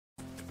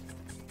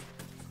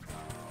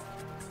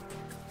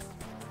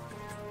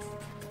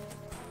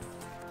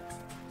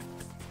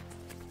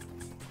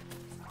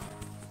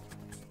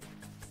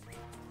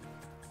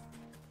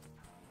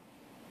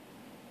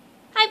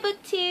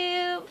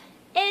BookTube!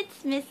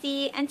 It's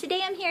Missy, and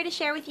today I'm here to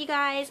share with you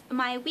guys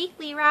my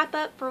weekly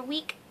wrap-up for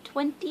week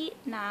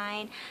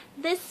 29.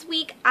 This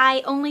week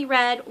I only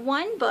read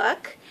one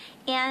book,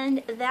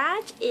 and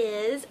that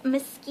is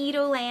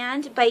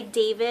Mosquitoland by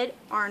David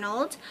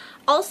Arnold.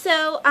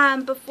 Also,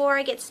 before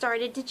I get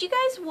started, did you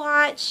guys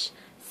watch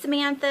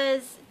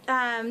Samantha's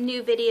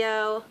new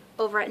video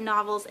over at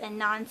Novels and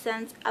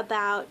Nonsense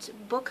about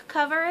book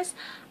covers?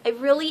 I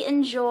really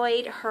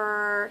enjoyed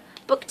her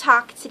book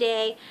talk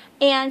today,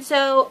 and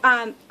so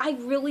I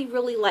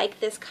really like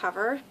this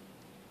cover.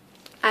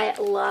 I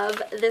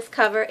love this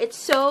cover. It's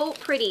so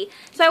pretty.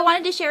 So I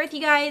wanted to share with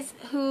you guys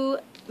who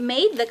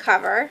made the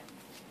cover.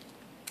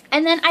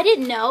 And then I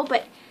didn't know,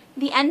 but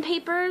the end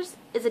papers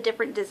is a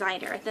different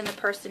designer than the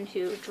person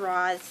who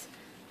draws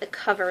the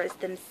covers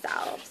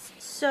themselves.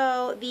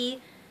 So the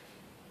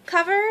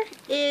cover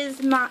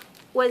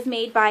was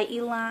made by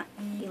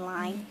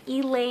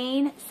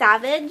Elaine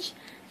Savage,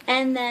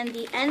 and then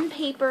the end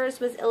papers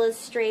was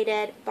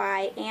illustrated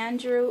by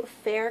Andrew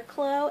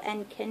Fairclough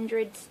and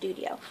Kindred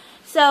Studio.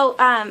 So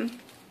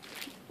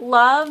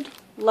loved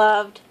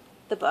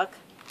the book.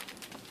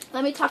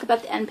 Let me talk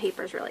about the end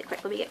papers really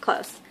quick. Let me get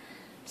close.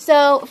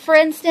 So for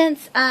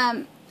instance,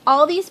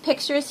 all these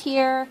pictures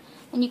here,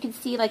 and you can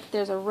see like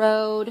there's a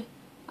road.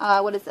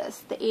 What is this?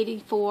 The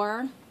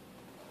 84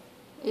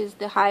 is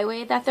the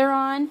highway that they're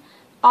on.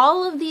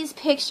 All of these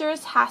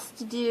pictures has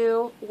to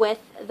do with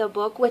the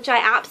book, which I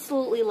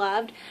absolutely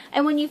loved.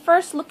 And when you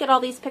first look at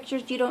all these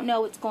pictures, you don't know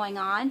what's going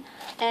on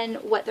and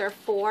what they're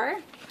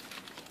for.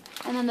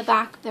 And then the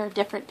back, there are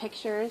different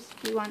pictures.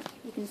 You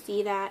can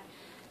see that.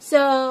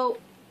 So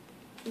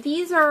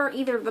these are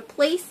either the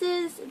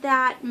places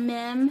that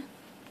Mim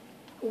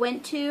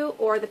went to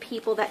or the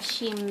people that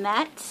she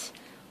met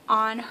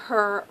on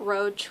her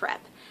road trip.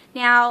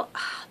 Now,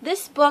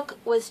 this book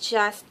was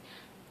just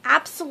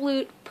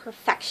absolute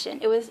perfection.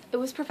 It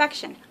was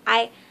perfection.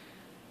 I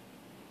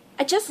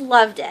just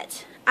loved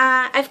it.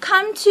 I've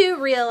come to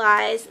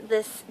realize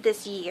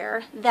this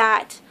year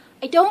that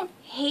I don't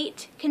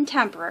hate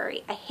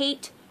contemporary. I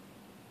hate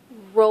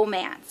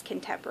romance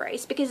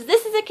contemporaries, because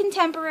this is a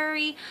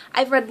contemporary.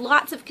 I've read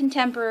lots of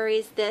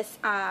contemporaries this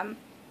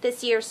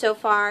year so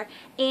far,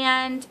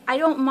 and I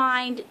don't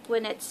mind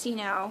when it's, you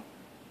know,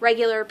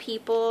 regular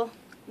people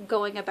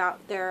going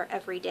about their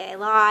everyday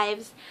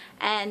lives,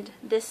 and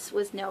this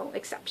was no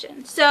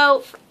exception.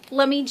 So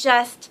let me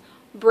just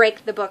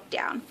break the book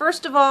down.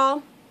 First of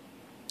all,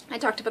 I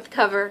talked about the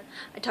cover,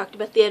 I talked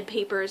about the end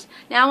papers.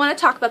 Now I want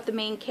to talk about the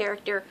main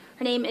character.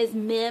 Her name is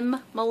Mim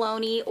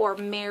Maloney, or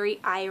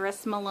Mary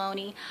Iris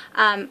Maloney.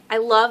 I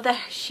love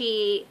that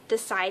she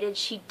decided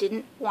she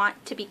didn't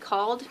want to be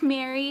called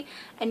Mary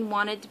and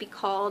wanted to be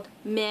called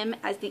Mim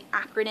as the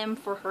acronym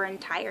for her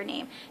entire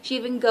name. She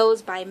even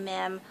goes by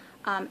Mim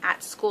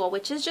at school,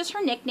 which is just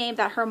her nickname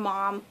that her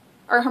mom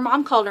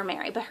called her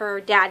Mary, but her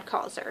dad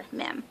calls her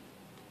Mim.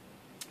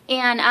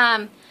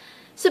 And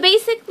so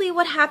basically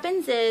what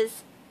happens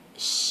is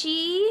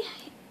she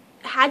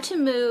had to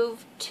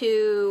move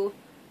to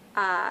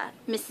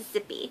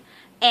Mississippi,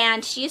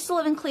 and she used to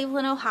live in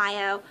Cleveland,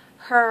 Ohio.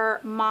 Her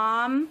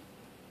mom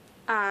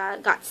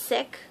got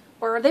sick,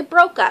 or they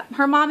broke up.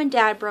 Her mom and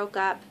dad broke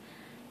up,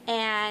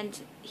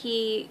 and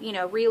he, you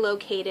know,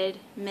 relocated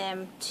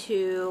Mim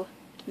to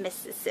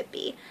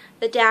Mississippi.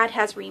 The dad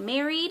has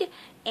remarried,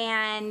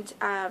 and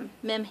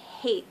Mim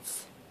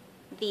hates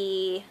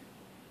the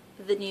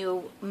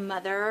new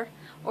mother,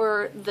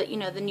 or the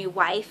new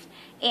wife,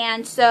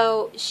 and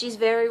so she's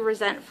very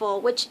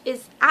resentful, which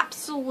is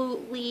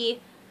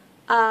absolutely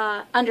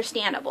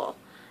understandable.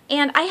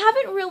 And I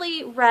haven't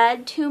really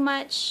read too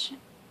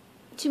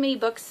many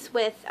books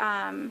with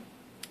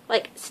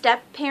like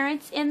step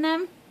parents in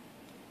them,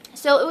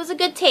 so it was a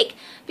good take,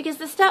 because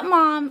the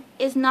stepmom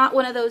is not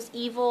one of those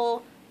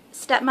evil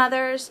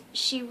stepmothers.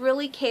 She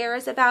really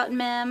cares about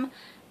Mim,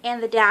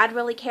 and the dad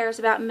really cares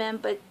about Mim,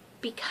 but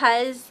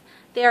because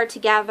they are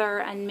together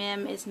and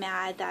Mim is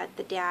mad that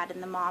the dad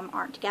and the mom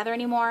aren't together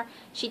anymore,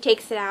 she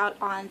takes it out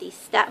on the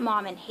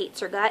stepmom and hates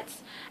her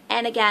guts.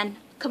 And again,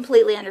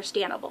 completely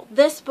understandable.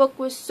 This book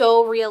was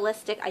so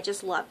realistic. I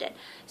just loved it.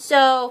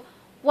 So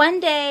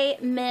one day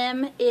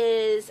Mim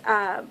is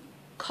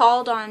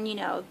called on, you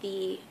know,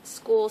 the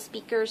school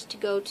speakers to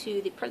go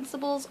to the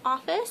principal's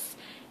office,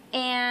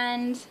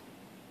 and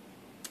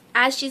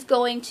as she's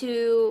going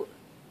to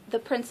the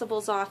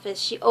principal's office,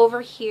 she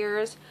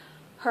overhears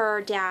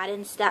her dad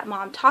and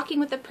stepmom talking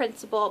with the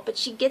principal, but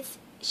she gets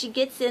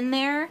in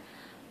there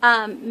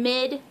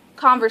mid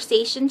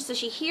conversation, so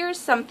she hears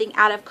something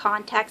out of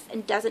context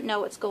and doesn't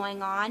know what's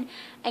going on,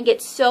 and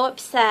gets so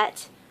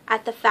upset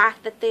at the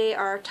fact that they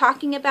are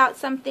talking about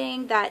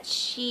something that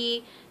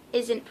she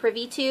isn't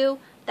privy to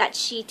that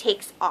she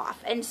takes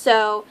off. And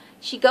so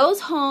she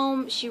goes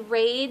home, she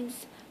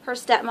raids her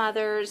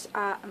stepmother's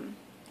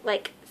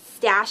like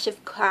stash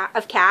of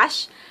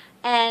cash,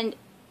 and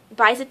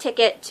buys a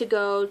ticket to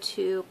go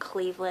to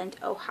Cleveland,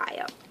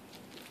 Ohio.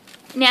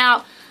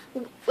 Now,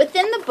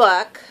 within the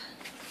book,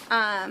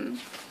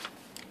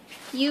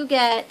 you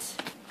get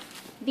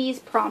these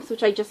prompts,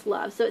 which I just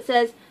love. So it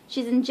says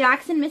she's in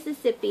Jackson,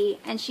 Mississippi,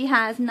 and she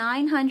has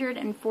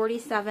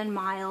 947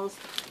 miles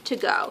to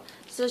go.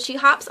 So she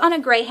hops on a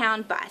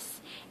Greyhound bus,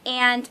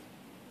 and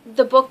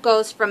the book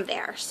goes from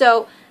there.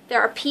 So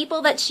there are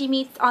people that she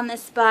meets on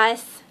this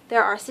bus.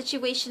 There are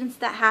situations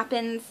that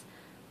happens.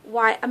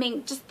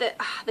 Just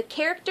the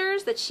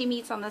characters that she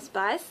meets on this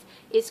bus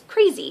is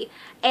crazy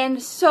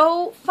and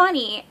so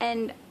funny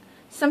and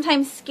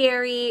sometimes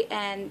scary,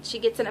 and she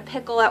gets in a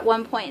pickle at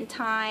one point in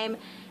time,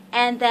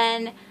 and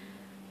then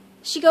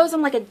she goes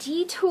on like a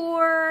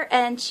detour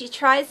and she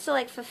tries to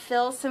like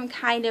fulfill some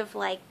kind of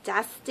like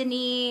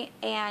destiny,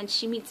 and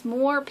she meets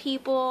more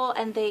people,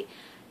 and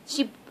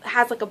she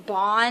has like a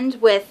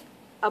bond with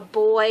a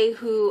boy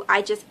who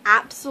I just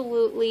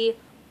absolutely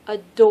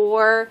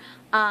adore.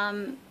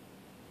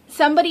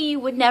 Somebody you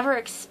would never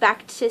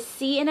expect to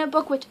see in a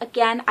book, which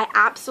again I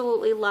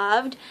absolutely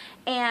loved,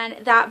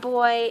 and that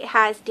boy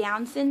has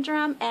Down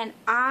syndrome. And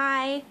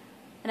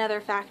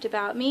another fact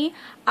about me,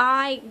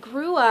 I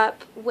grew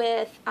up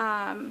with,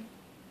 I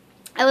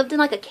lived in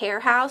like a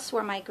care house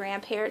where my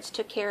grandparents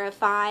took care of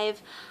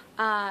 5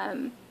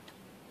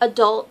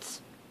 adult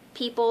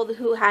people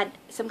who had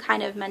some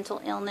kind of mental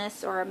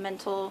illness or a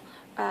mental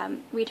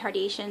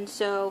retardation.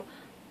 So,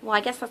 well,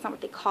 I guess that's not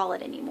what they call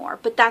it anymore,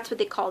 but that's what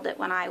they called it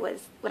when I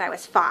was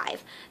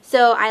 5.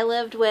 So I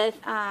lived with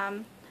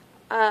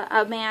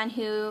a man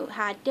who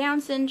had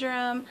Down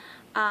syndrome,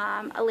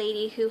 a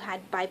lady who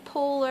had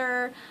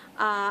bipolar,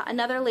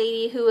 another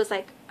lady who was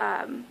like,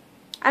 I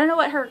don't know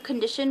what her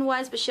condition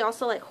was, but she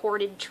also like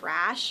hoarded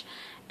trash.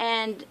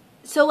 And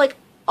so like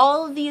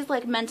all of these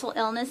like mental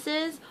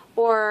illnesses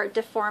or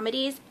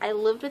deformities, I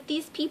lived with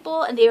these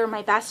people and they were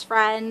my best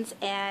friends.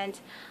 And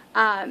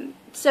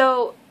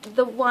so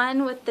the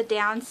one with the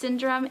Down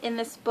syndrome in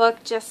this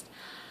book, just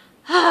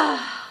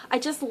I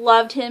just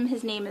loved him.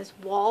 His name is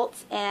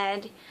Walt,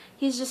 and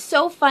he's just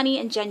so funny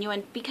and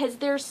genuine because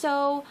they're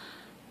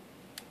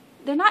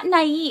not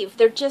naive.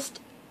 They're just,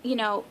 you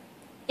know,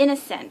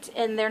 innocent,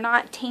 and they're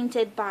not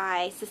tainted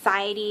by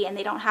society, and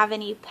they don't have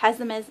any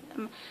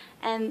pessimism,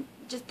 and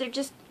they're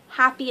just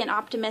happy and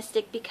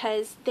optimistic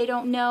because they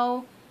don't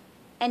know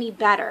any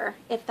better,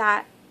 if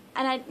that.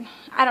 And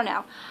I don't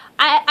know.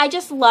 I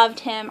just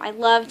loved him. I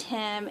loved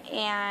him.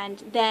 And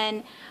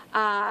then,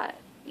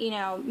 you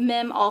know,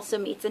 Mim also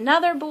meets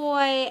another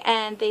boy,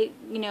 and they,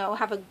 you know,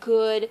 have a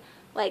good,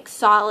 like,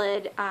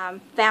 solid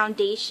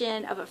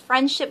foundation of a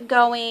friendship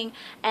going.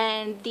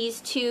 And these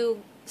 2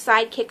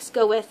 sidekicks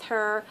go with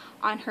her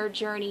on her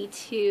journey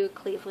to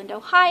Cleveland,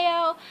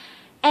 Ohio.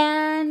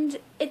 And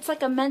it's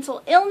like a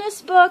mental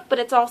illness book, but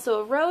it's also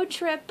a road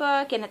trip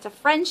book, and it's a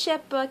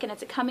friendship book, and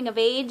it's a coming of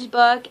age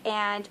book,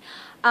 and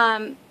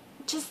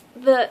just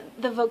not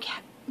the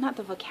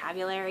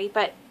vocabulary,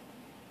 but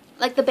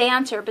like the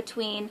banter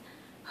between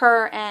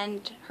her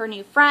and her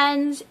new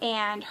friends,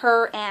 and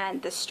her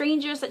and the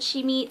strangers that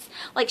she meets.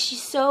 Like,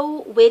 she's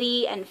so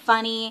witty and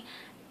funny.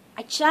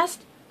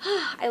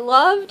 I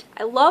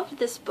loved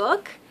this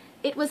book.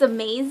 It was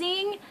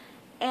amazing.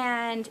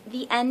 And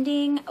the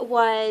ending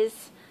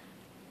was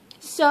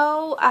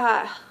so,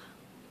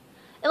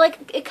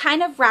 it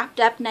kind of wrapped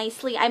up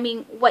nicely. I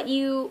mean, what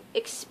you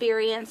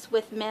experience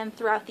with Mim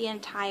throughout the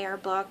entire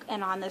book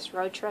and on this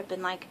road trip,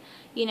 and like,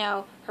 you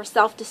know, her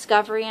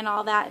self-discovery and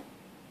all that,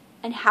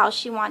 and how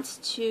she wants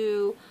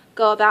to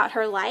go about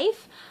her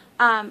life,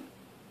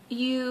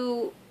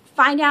 you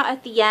find out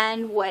at the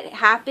end what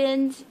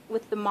happened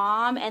with the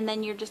mom, and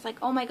then you're just like,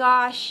 oh my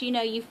gosh, you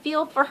know, you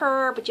feel for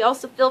her, but you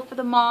also feel for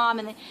the mom,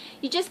 and then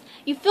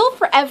you feel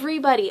for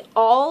everybody,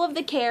 all of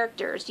the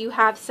characters. You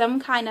have some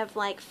kind of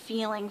like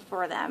feeling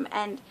for them,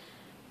 and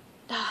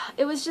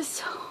it was just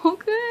so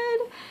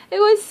good. It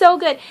was so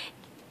good.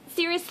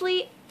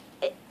 Seriously,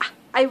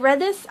 I read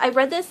this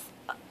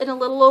in a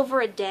little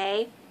over a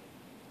day.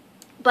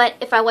 But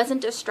if I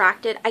wasn't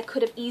distracted, I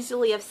could have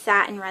easily have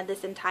sat and read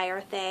this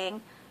entire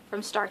thing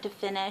from start to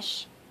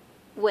finish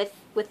with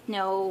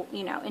no,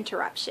 you know,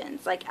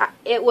 interruptions. Like,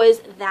 it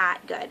was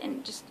that good,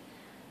 and just,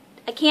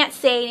 I can't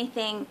say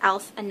anything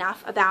else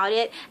enough about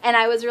it. And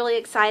I was really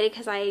excited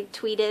because I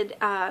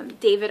tweeted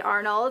David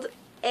Arnold,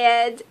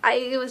 and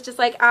I was just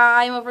like,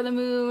 I'm over the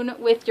moon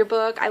with your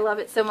book. I love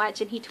it so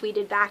much. And he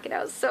tweeted back, and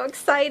I was so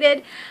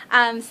excited.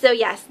 So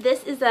yes,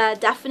 this is a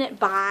definite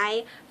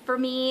buy for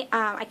me.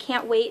 I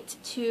can't wait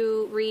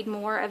to read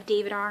more of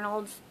David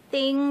Arnold's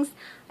things.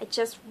 I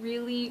just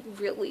really,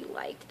 really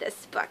liked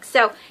this book.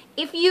 So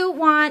if you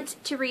want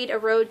to read a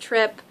road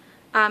trip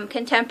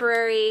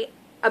contemporary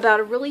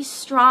about a really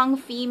strong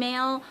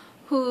female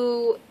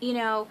who, you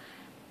know,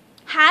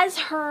 has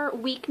her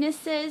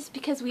weaknesses,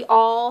 because we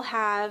all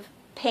have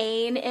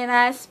pain in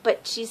us,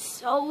 but she's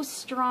so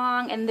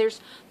strong, and there's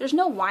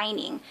no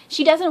whining.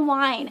 She doesn't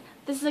whine.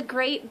 This is a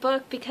great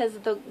book because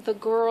the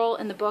girl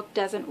in the book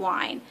doesn't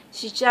whine.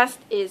 She just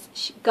is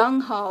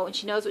gung-ho, and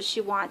she knows what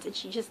she wants, and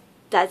she just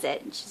does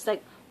it. And she's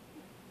like,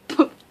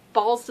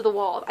 balls to the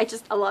wall. I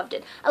loved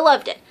it. I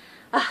loved it.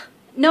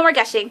 No more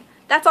gushing.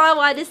 That's all I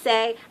wanted to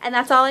say, and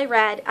that's all I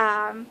read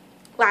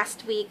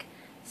last week.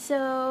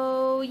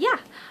 So, yeah.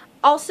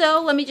 Also,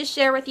 let me just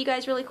share with you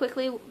guys really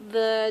quickly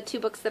the 2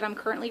 books that I'm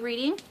currently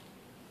reading.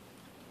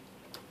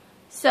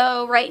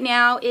 So right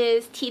now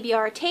is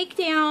TBR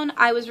Takedown.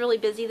 I was really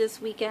busy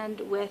this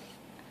weekend with,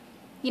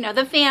 you know,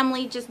 the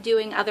family, just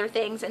doing other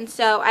things, and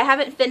so I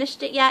haven't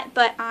finished it yet,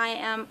 but I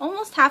am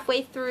almost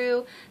halfway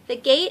through The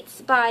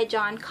Gates by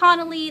John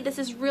Connolly. This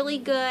is really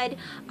good.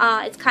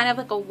 It's kind of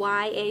like a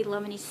YA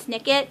Lemony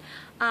Snicket.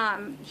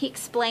 He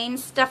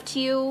explains stuff to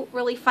you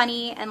really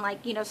funny and,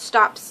 like, you know,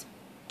 stops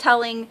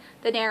telling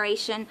the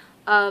narration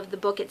of the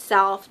book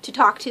itself to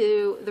talk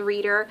to the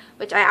reader,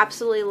 which I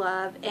absolutely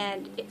love,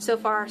 and so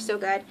far so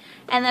good.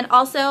 And then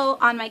also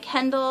on my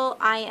Kindle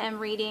I am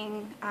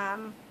reading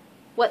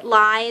What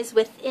Lies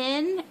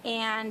Within,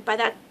 and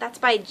that's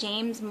by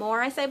James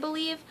Morris, I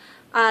believe.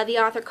 The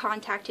author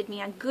contacted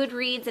me on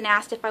Goodreads and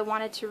asked if I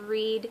wanted to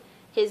read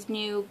his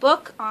new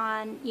book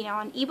on, you know,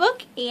 on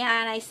ebook,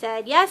 and I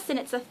said yes, and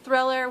it's a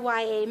thriller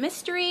YA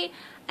mystery,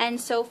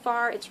 and so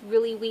far it's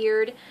really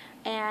weird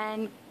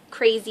and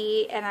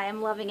crazy, and I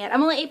am loving it.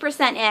 I'm only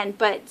 8% in,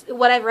 but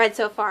what I've read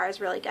so far is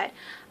really good.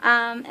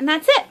 And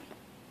that's it.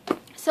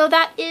 So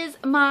that is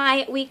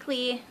my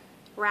weekly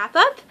wrap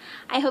up.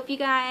 I hope you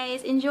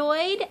guys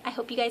enjoyed. I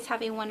hope you guys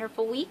have a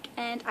wonderful week,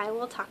 and I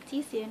will talk to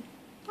you soon.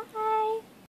 Bye.